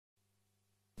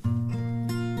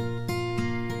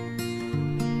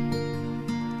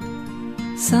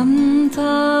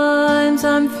Sometimes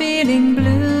I'm feeling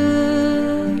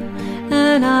blue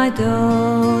and I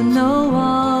don't know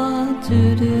what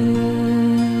to do.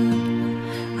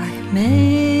 I've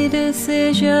made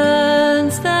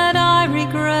decisions that I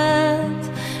regret,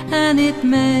 and it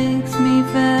makes me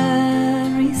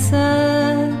very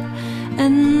sad.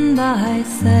 And I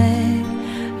say,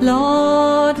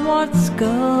 Lord, what's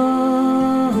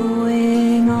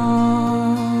going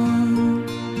on?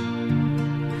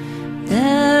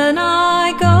 Then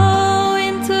I go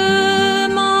into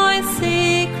my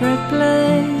secret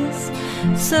place,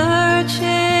 searching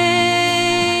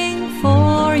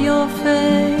for your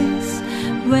face,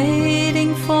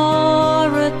 waiting for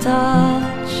a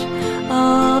touch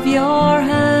of your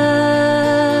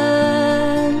hand.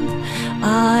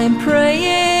 I'm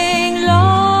praying,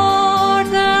 Lord,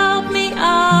 help me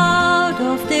out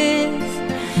of this.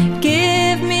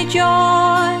 Give me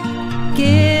joy,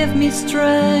 give me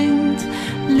strength,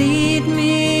 lead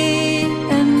me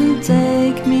and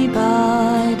take me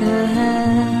by the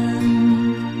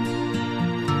hand.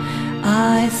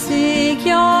 I seek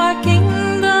your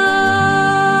kingdom,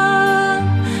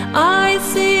 I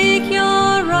seek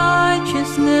your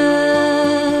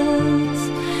righteousness.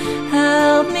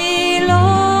 Help me, Lord,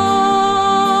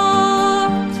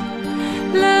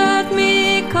 let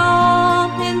me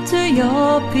come into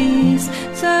your peace.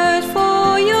 Search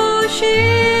for your sheep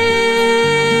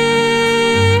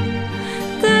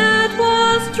that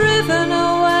was driven away.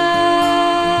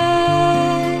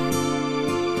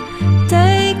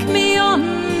 Take me on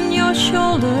your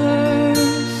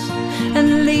shoulders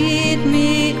and lead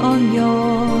me on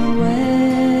your way.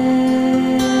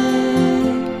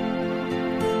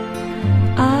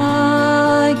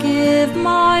 I give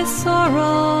my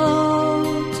sorrow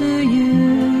to you.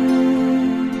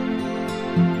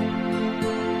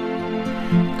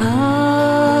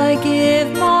 I give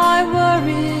my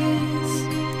worries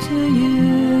to you.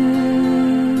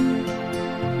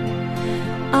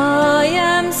 I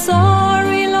am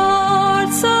sorry, Lord,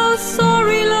 so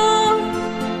sorry, Lord,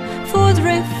 for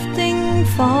drifting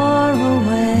far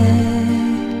away.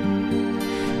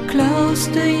 Close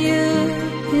to you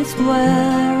is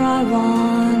where I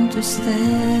want to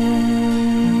stay.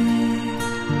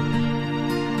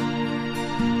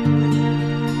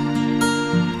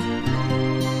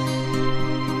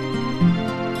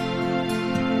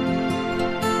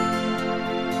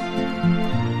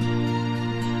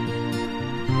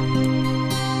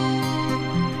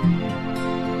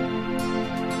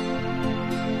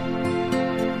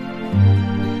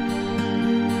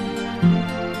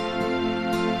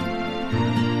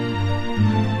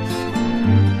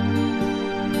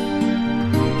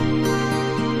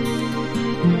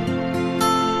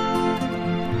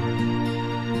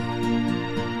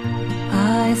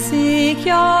 I seek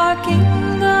your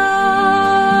kingdom,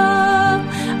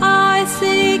 I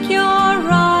seek your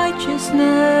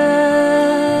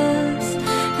righteousness.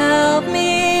 Help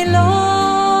me, Lord,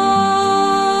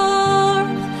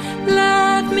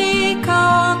 let me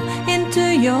come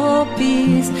into your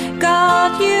peace.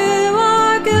 God, you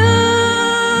are good,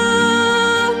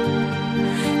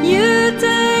 you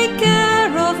take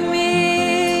care of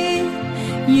me,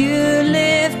 you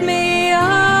lift me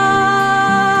up.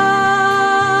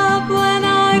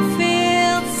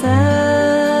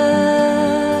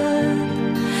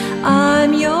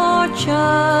 I'm your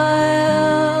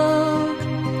child,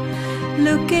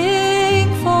 looking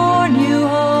for new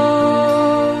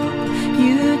hope.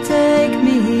 You take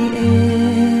me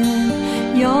in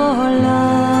your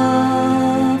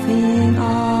loving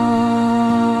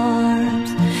arms.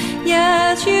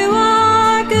 Yes, you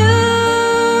are good,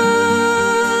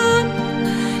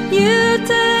 you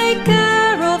take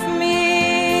care of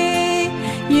me,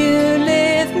 you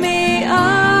lift me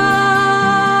up.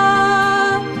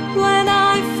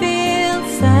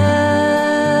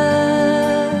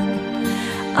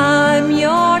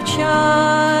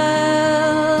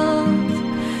 Child,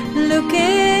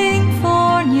 looking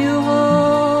for new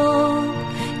hope.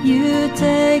 You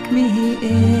take me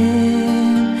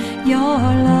in your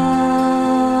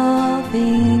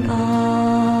loving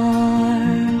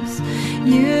arms.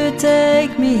 You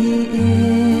take me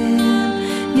in